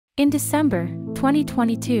In December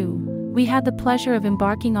 2022, we had the pleasure of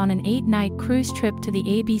embarking on an 8-night cruise trip to the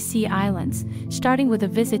ABC Islands, starting with a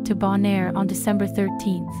visit to Bonaire on December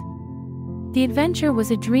 13th. The adventure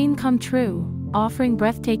was a dream come true, offering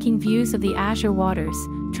breathtaking views of the azure waters,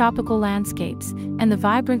 tropical landscapes, and the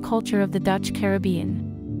vibrant culture of the Dutch Caribbean.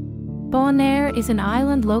 Bonaire is an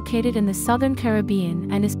island located in the southern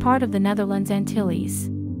Caribbean and is part of the Netherlands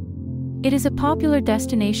Antilles. It is a popular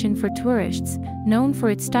destination for tourists, known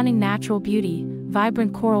for its stunning natural beauty,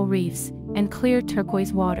 vibrant coral reefs, and clear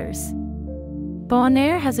turquoise waters.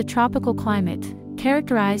 Bonaire has a tropical climate,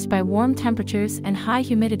 characterized by warm temperatures and high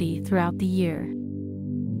humidity throughout the year.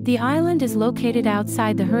 The island is located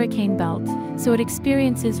outside the hurricane belt, so it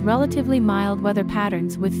experiences relatively mild weather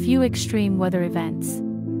patterns with few extreme weather events.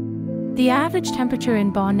 The average temperature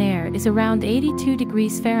in Bonaire is around 82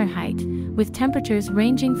 degrees Fahrenheit, with temperatures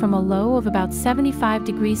ranging from a low of about 75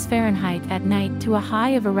 degrees Fahrenheit at night to a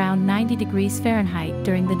high of around 90 degrees Fahrenheit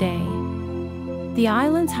during the day. The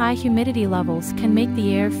island's high humidity levels can make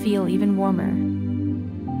the air feel even warmer.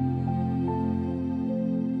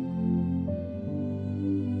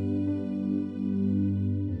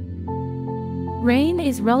 Rain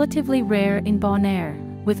is relatively rare in Bonaire,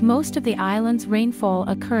 with most of the island's rainfall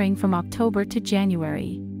occurring from October to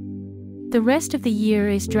January. The rest of the year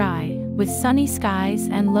is dry, with sunny skies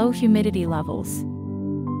and low humidity levels.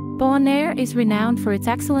 Bonaire is renowned for its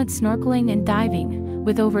excellent snorkeling and diving,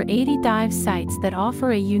 with over 80 dive sites that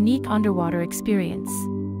offer a unique underwater experience.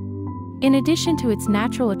 In addition to its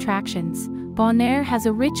natural attractions, Bonaire has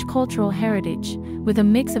a rich cultural heritage, with a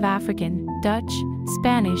mix of African, Dutch,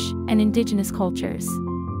 Spanish, and indigenous cultures.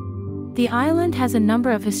 The island has a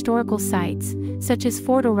number of historical sites, such as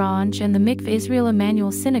Fort Orange and the Mikveh Israel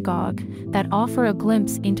Emmanuel Synagogue, that offer a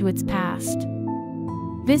glimpse into its past.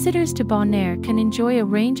 Visitors to Bonaire can enjoy a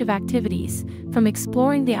range of activities, from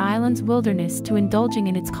exploring the island's wilderness to indulging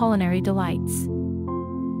in its culinary delights.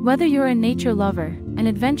 Whether you're a nature lover, an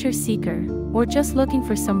adventure seeker, or just looking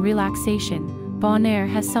for some relaxation, Bonaire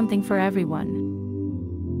has something for everyone.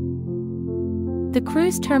 The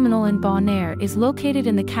cruise terminal in Bonaire is located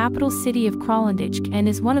in the capital city of Kralendijk and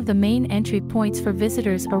is one of the main entry points for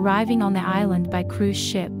visitors arriving on the island by cruise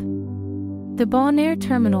ship. The Bonaire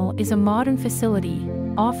terminal is a modern facility,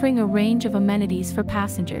 offering a range of amenities for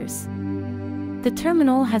passengers. The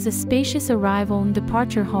terminal has a spacious arrival and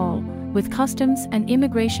departure hall, with customs and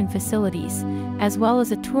immigration facilities, as well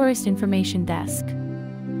as a tourist information desk.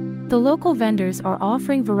 The local vendors are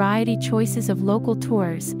offering variety choices of local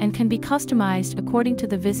tours and can be customized according to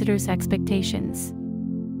the visitor's expectations.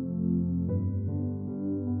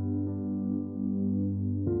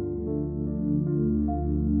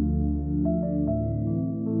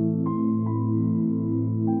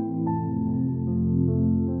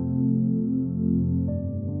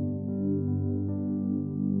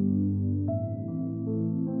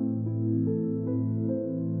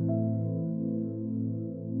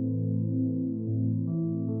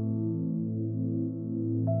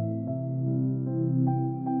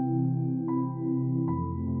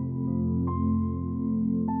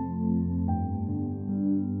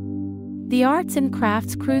 The Arts and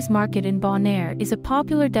Crafts Cruise Market in Bonaire is a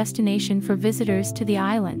popular destination for visitors to the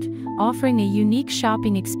island, offering a unique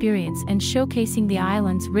shopping experience and showcasing the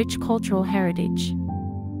island's rich cultural heritage.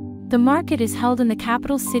 The market is held in the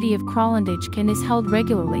capital city of Kralendijk and is held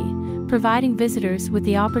regularly, providing visitors with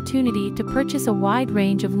the opportunity to purchase a wide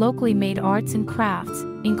range of locally made arts and crafts,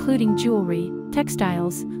 including jewelry,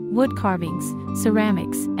 textiles, wood carvings,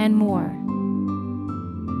 ceramics, and more.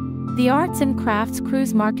 The Arts and Crafts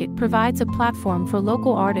Cruise Market provides a platform for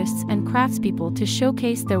local artists and craftspeople to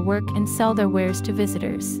showcase their work and sell their wares to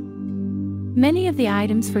visitors. Many of the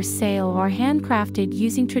items for sale are handcrafted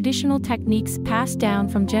using traditional techniques passed down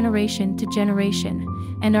from generation to generation,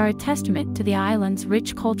 and are a testament to the island's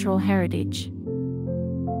rich cultural heritage.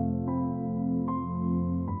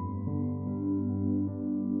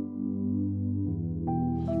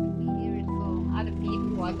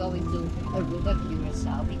 Going to Aruba,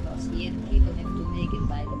 Curacao, because here people have to make it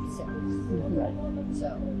by themselves. Right.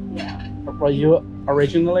 So, yeah. Are you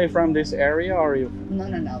originally from this area, or are you?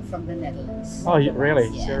 No, from the Netherlands. Oh, really?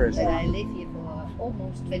 Yeah, Seriously? but I live here for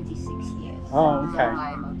almost 26 years. Oh, okay. So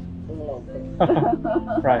I'm a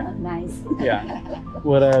local. Right. Nice. Yeah.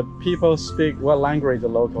 Would people speak, what language the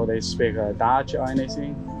local? They speak Dutch or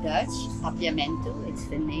anything? Dutch, Papiamento, it's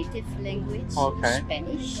the native language. Okay.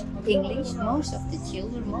 Spanish, English. Most of the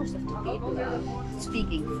children, most of the people are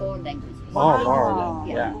speaking 4 languages. Oh, wow.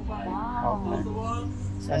 Yeah. Wow. Okay.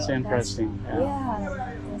 So That's interesting.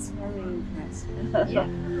 Yeah, that's very impressive. yeah.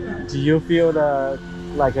 Do you feel the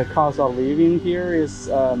like a cost of living here is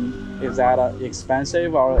that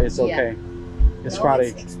expensive or it's Yeah. okay? It's No, quite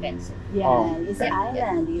it's expensive. Yeah, Oh, it's okay. an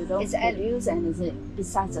island. You don't It's an- produce, and it's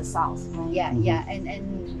besides the south, right? Yeah, Mhm. yeah, and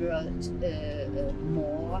there are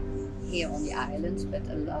more here on the islands, but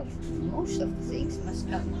most of the things must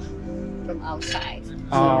come from outside.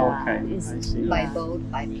 Oh, Yeah, okay. it's- I see. By Yeah. boat,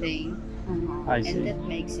 by plane, I and see. that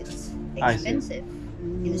makes it I see. expensive.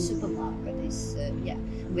 In the supermarket is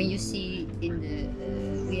when you see in the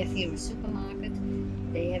we have here a supermarket,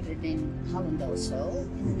 they have it in Holland also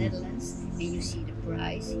in the Netherlands, and you see the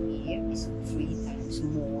price here is 3 times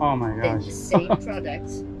more Oh my than gosh. the same product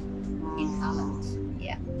in Holland.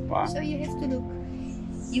 Yeah. Wow. So you have to look.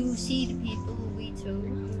 You see the people we too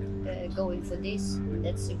going for this,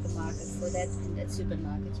 that supermarket, for that, and that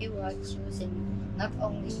supermarket. You are choosing not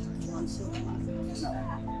only one supermarket. No,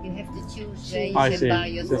 you have to choose where you I can see. buy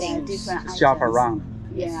your Just things. different shop items. around.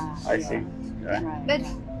 Yeah, I yeah. see. Yeah. Right. But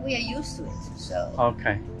we are used to it. So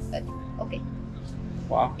Okay. okay.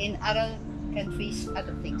 Wow. In other countries,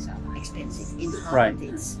 other things are expensive. In Holland,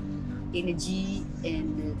 Right. it's energy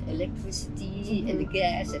and the electricity and the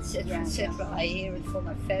gas, etc., etc. I hear it from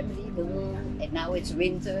my family. And now it's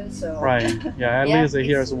winter, so Right. Yeah. At Yeah, least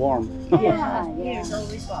here it's- it's warm. Yeah, Yeah, here it's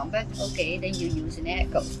always warm. But okay, then you use an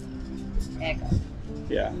aircon. Aircon,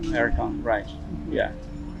 Yeah. Aircon. Right. Yeah.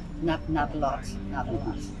 not a lot, not a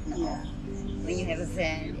lot. No. Yeah. When you have a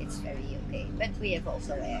fan, it's very okay. But we have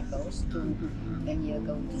also aircons to when you're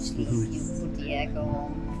going to sleep. Mhm. You put the aircon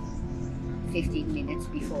on 15 minutes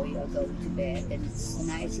before you are going to bed, and it's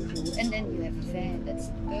nice and cool. And then you have a fan. That's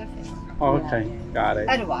perfect. Okay. Got it.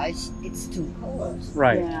 Otherwise, it's too cold.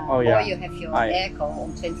 Right. Yeah. Oh Or yeah. you have your I- aircon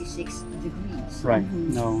on 26 degrees. Right.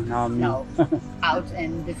 Mhm. No, not me. No, out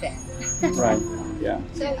and the fan. Right. Yeah.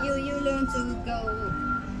 So you learn to go,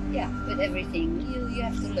 with everything. You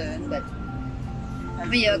have to learn, but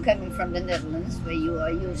when you're coming from the Netherlands, where you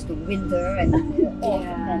are used to winter and autumn,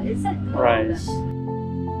 Yeah, and it's a Right.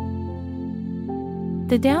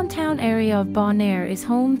 The downtown area of Bonaire is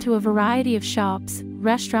home to a variety of shops,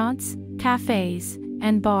 restaurants, cafes,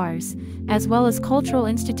 and bars, as well as cultural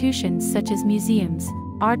institutions such as museums,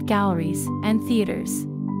 art galleries, and theaters.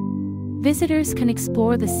 Visitors can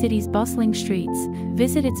explore the city's bustling streets,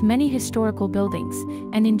 visit its many historical buildings,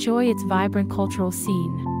 and enjoy its vibrant cultural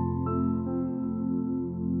scene.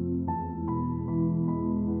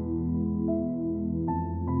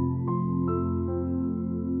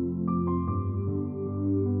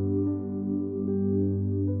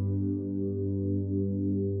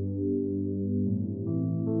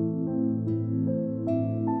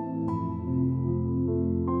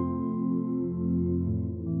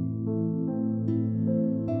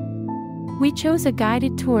 We chose a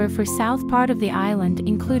guided tour for south part of the island,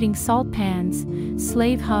 including salt pans,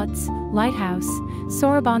 slave huts, lighthouse,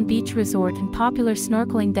 Soraban Beach Resort, and popular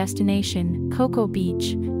snorkeling destination, Cocoa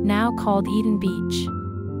Beach, now called Eden Beach.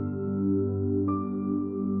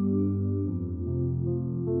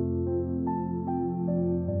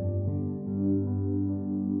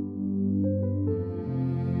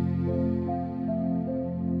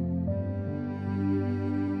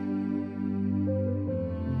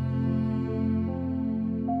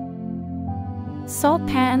 Salt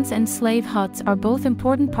pans and slave huts are both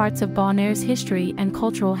important parts of Bonaire's history and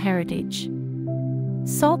cultural heritage.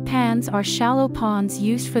 Salt pans are shallow ponds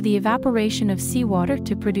used for the evaporation of seawater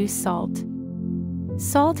to produce salt.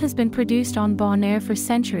 Salt has been produced on Bonaire for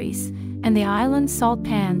centuries, and the island's salt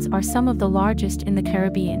pans are some of the largest in the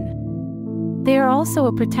Caribbean. They are also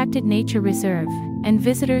a protected nature reserve, and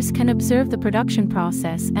visitors can observe the production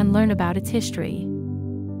process and learn about its history.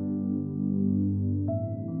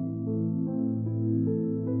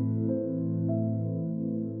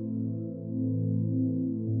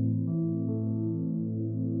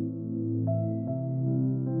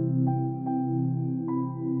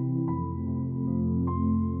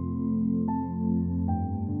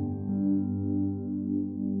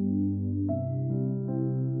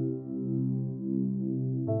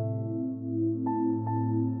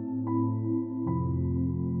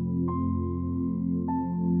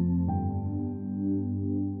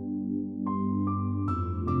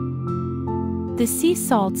 The sea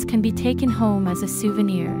salts can be taken home as a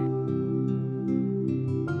souvenir.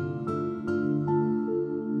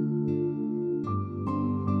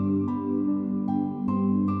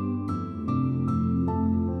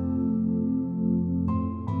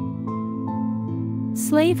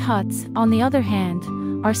 Slave huts, on the other hand,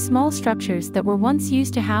 are small structures that were once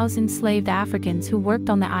used to house enslaved Africans who worked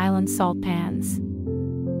on the island's salt pans.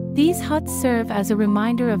 These huts serve as a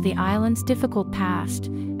reminder of the island's difficult past,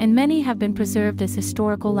 and many have been preserved as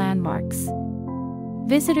historical landmarks.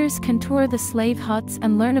 Visitors can tour the slave huts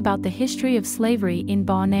and learn about the history of slavery in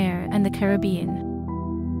Bonaire and the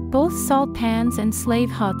Caribbean. Both salt pans and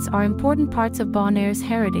slave huts are important parts of Bonaire's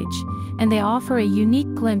heritage, and they offer a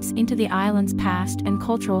unique glimpse into the island's past and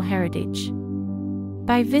cultural heritage.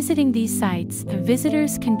 By visiting these sites,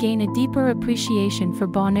 visitors can gain a deeper appreciation for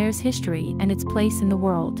Bonaire's history and its place in the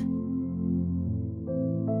world.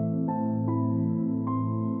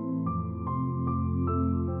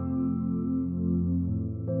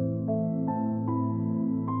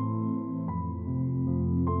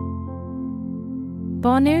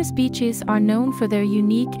 Bonaire's beaches are known for their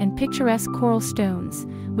unique and picturesque coral stones,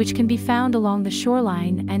 which can be found along the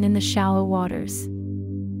shoreline and in the shallow waters.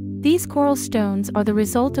 These coral stones are the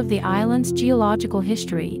result of the island's geological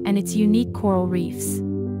history and its unique coral reefs.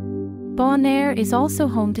 Bonaire is also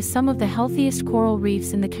home to some of the healthiest coral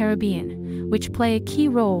reefs in the Caribbean, which play a key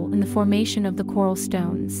role in the formation of the coral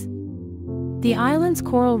stones. The island's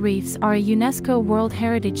coral reefs are a UNESCO World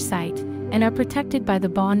Heritage Site and are protected by the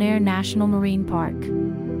Bonaire National Marine Park.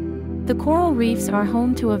 The coral reefs are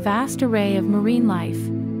home to a vast array of marine life,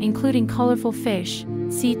 including colorful fish,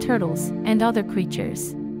 sea turtles, and other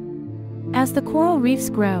creatures. As the coral reefs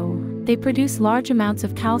grow, they produce large amounts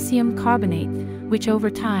of calcium carbonate, which over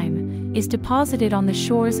time is deposited on the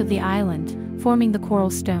shores of the island, forming the coral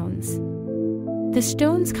stones. The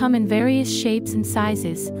stones come in various shapes and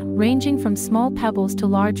sizes, ranging from small pebbles to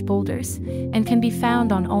large boulders, and can be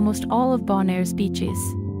found on almost all of Bonaire's beaches.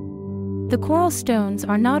 The coral stones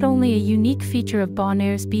are not only a unique feature of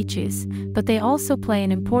Bonaire's beaches, but they also play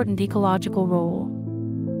an important ecological role.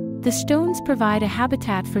 The stones provide a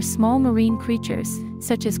habitat for small marine creatures,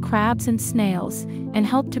 such as crabs and snails, and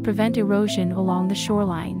help to prevent erosion along the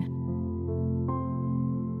shoreline.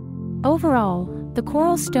 Overall, the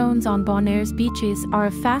coral stones on Bonaire's beaches are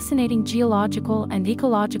a fascinating geological and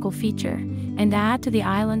ecological feature, and add to the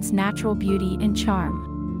island's natural beauty and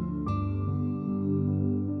charm.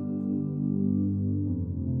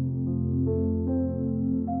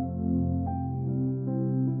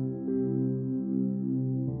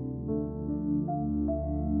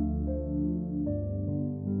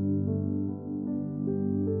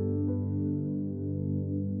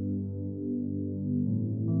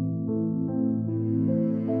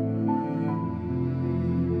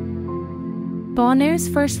 Bonaire's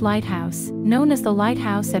first lighthouse, known as the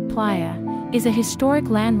Lighthouse at Playa, is a historic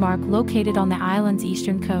landmark located on the island's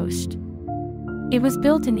eastern coast. It was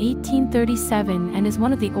built in 1837 and is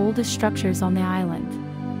one of the oldest structures on the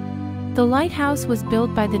island. The lighthouse was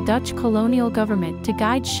built by the Dutch colonial government to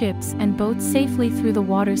guide ships and boats safely through the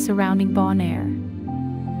waters surrounding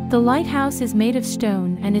Bonaire. The lighthouse is made of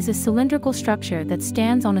stone and is a cylindrical structure that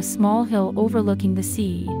stands on a small hill overlooking the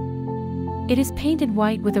sea. It is painted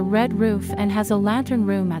white with a red roof and has a lantern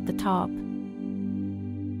room at the top.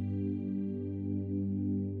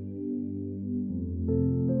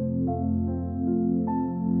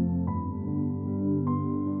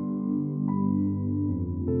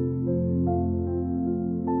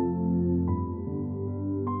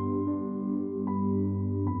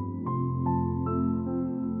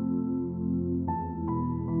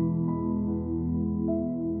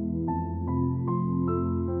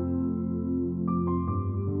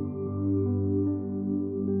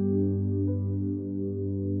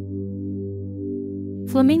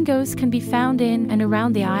 Flamingos can be found in and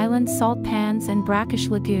around the island's salt pans and brackish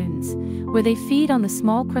lagoons, where they feed on the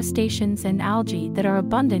small crustaceans and algae that are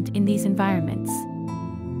abundant in these environments.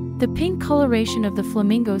 The pink coloration of the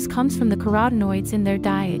flamingos comes from the carotenoids in their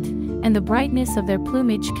diet, and the brightness of their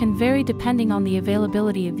plumage can vary depending on the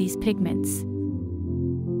availability of these pigments.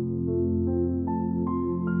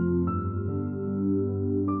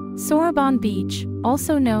 Sorbonne Beach,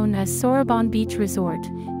 also known as Sorbonne Beach Resort,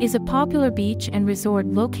 is a popular beach and resort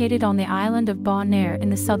located on the island of Bonaire in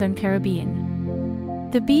the southern Caribbean.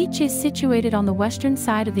 The beach is situated on the western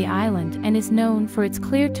side of the island and is known for its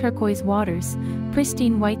clear turquoise waters,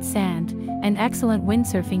 pristine white sand, and excellent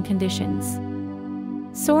windsurfing conditions.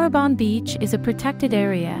 Sorbonne Beach is a protected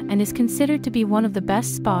area and is considered to be one of the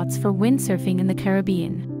best spots for windsurfing in the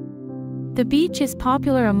Caribbean. The beach is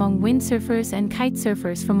popular among windsurfers and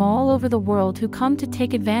kitesurfers from all over the world who come to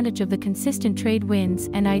take advantage of the consistent trade winds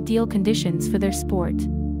and ideal conditions for their sport.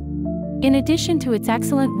 In addition to its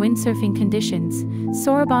excellent windsurfing conditions,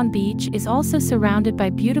 Sorbonne Beach is also surrounded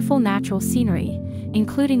by beautiful natural scenery,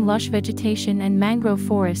 including lush vegetation and mangrove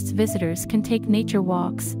forests. Visitors can take nature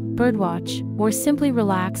walks, birdwatch, or simply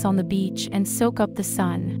relax on the beach and soak up the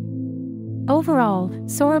sun. Overall,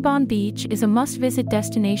 Sorbonne Beach is a must-visit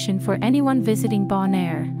destination for anyone visiting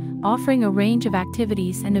Bonaire, offering a range of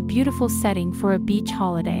activities and a beautiful setting for a beach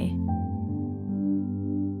holiday.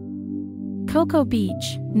 Cocoa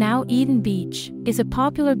Beach, now Eden Beach, is a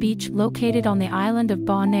popular beach located on the island of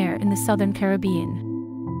Bonaire in the southern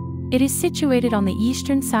Caribbean. It is situated on the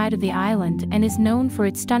eastern side of the island and is known for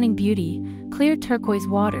its stunning beauty, clear turquoise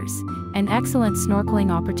waters, and excellent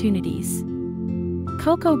snorkeling opportunities.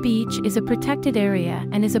 Cocoa Beach is a protected area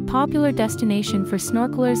and is a popular destination for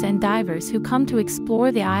snorkelers and divers who come to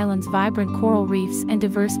explore the island's vibrant coral reefs and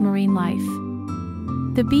diverse marine life.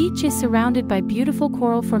 The beach is surrounded by beautiful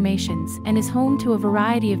coral formations and is home to a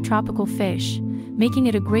variety of tropical fish, making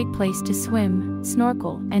it a great place to swim,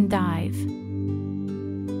 snorkel, and dive.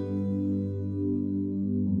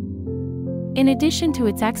 In addition to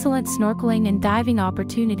its excellent snorkeling and diving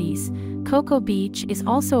opportunities, Cocoa Beach is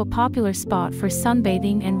also a popular spot for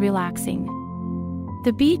sunbathing and relaxing.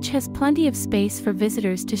 The beach has plenty of space for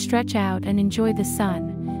visitors to stretch out and enjoy the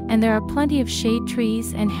sun, and there are plenty of shade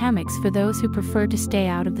trees and hammocks for those who prefer to stay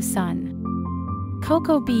out of the sun.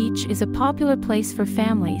 Cocoa Beach is a popular place for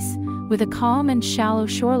families, with a calm and shallow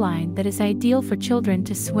shoreline that is ideal for children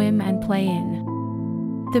to swim and play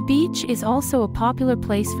in. The beach is also a popular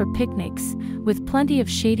place for picnics, with plenty of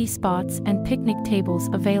shady spots and picnic tables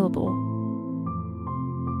available.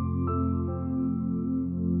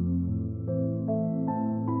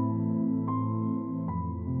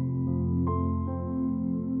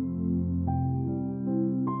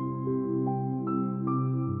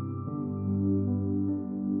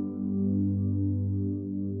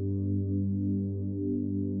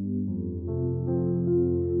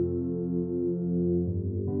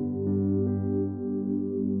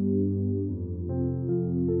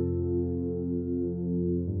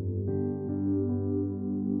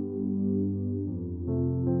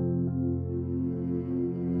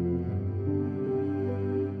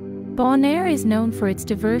 Bonaire is known for its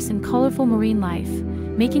diverse and colorful marine life,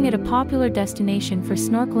 making it a popular destination for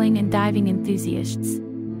snorkeling and diving enthusiasts.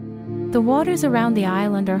 The waters around the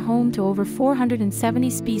island are home to over 470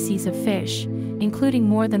 species of fish, including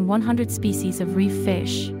more than 100 species of reef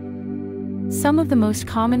fish. Some of the most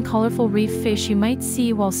common colorful reef fish you might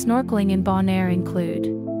see while snorkeling in Bonaire include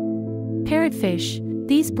parrotfish.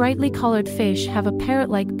 These brightly colored fish have a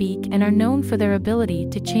parrot-like beak and are known for their ability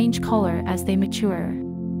to change color as they mature.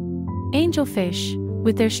 Angelfish,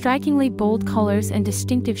 with their strikingly bold colors and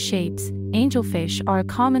distinctive shapes, angelfish are a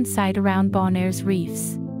common sight around Bonaire's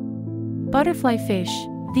reefs. Butterfly fish,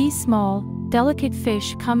 these small, delicate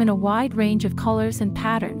fish come in a wide range of colors and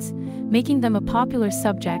patterns, making them a popular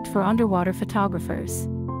subject for underwater photographers.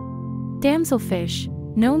 Damselfish,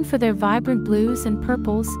 known for their vibrant blues and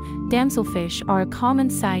purples, damselfish are a common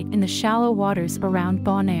sight in the shallow waters around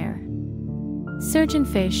Bonaire.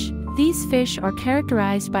 Surgeonfish, these fish are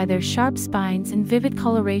characterized by their sharp spines and vivid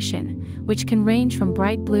coloration, which can range from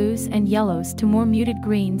bright blues and yellows to more muted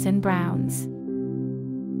greens and browns.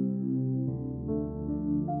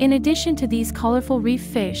 In addition to these colorful reef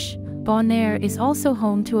fish, Bonaire is also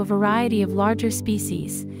home to a variety of larger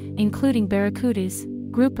species, including barracudas,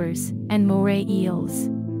 groupers, and moray eels.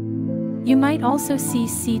 You might also see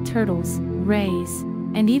sea turtles, rays,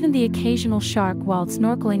 and even the occasional shark while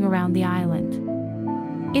snorkeling around the island.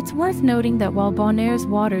 It's worth noting that while Bonaire's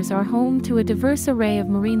waters are home to a diverse array of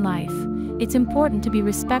marine life, it's important to be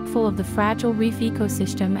respectful of the fragile reef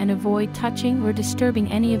ecosystem and avoid touching or disturbing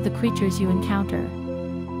any of the creatures you encounter.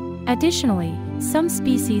 Additionally, some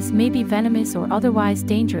species may be venomous or otherwise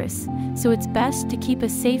dangerous, so it's best to keep a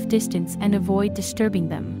safe distance and avoid disturbing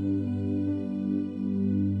them.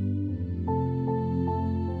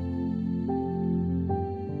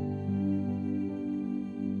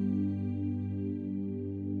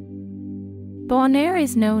 Bonaire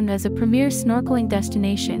is known as a premier snorkeling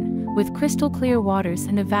destination, with crystal clear waters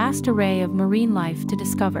and a vast array of marine life to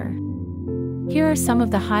discover. Here are some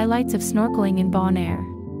of the highlights of snorkeling in Bonaire.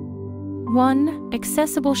 1.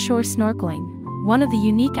 Accessible shore snorkeling. One of the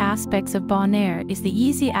unique aspects of Bonaire is the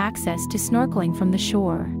easy access to snorkeling from the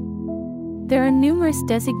shore. There are numerous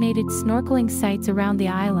designated snorkeling sites around the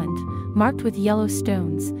island, marked with yellow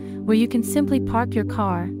stones, where you can simply park your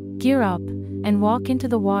car, gear up, and walk into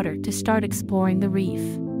the water to start exploring the reef.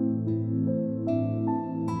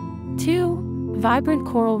 2. Vibrant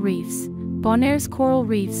coral reefs. Bonaire's coral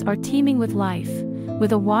reefs are teeming with life,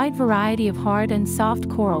 with a wide variety of hard and soft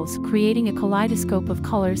corals creating a kaleidoscope of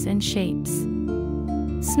colors and shapes.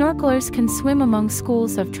 Snorkelers can swim among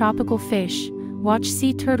schools of tropical fish, watch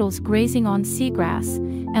sea turtles grazing on seagrass,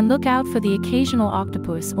 and look out for the occasional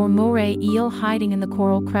octopus or moray eel hiding in the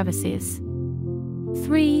coral crevices.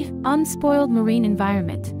 3. Unspoiled marine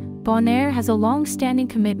environment. Bonaire has a long-standing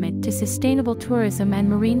commitment to sustainable tourism and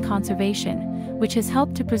marine conservation, which has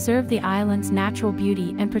helped to preserve the island's natural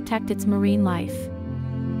beauty and protect its marine life.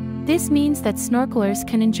 This means that snorkelers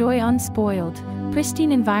can enjoy unspoiled,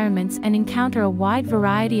 pristine environments and encounter a wide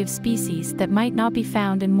variety of species that might not be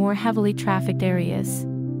found in more heavily trafficked areas.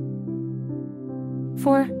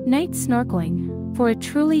 For night snorkeling, for a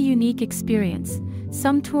truly unique experience,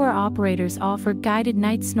 some tour operators offer guided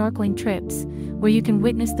night snorkeling trips, where you can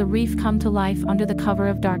witness the reef come to life under the cover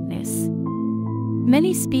of darkness.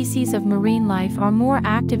 Many species of marine life are more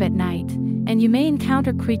active at night, and you may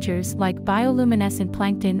encounter creatures like bioluminescent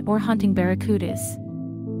plankton or hunting barracudas.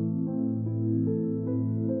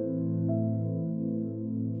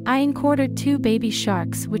 I encountered 2 baby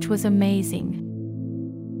sharks, which was amazing.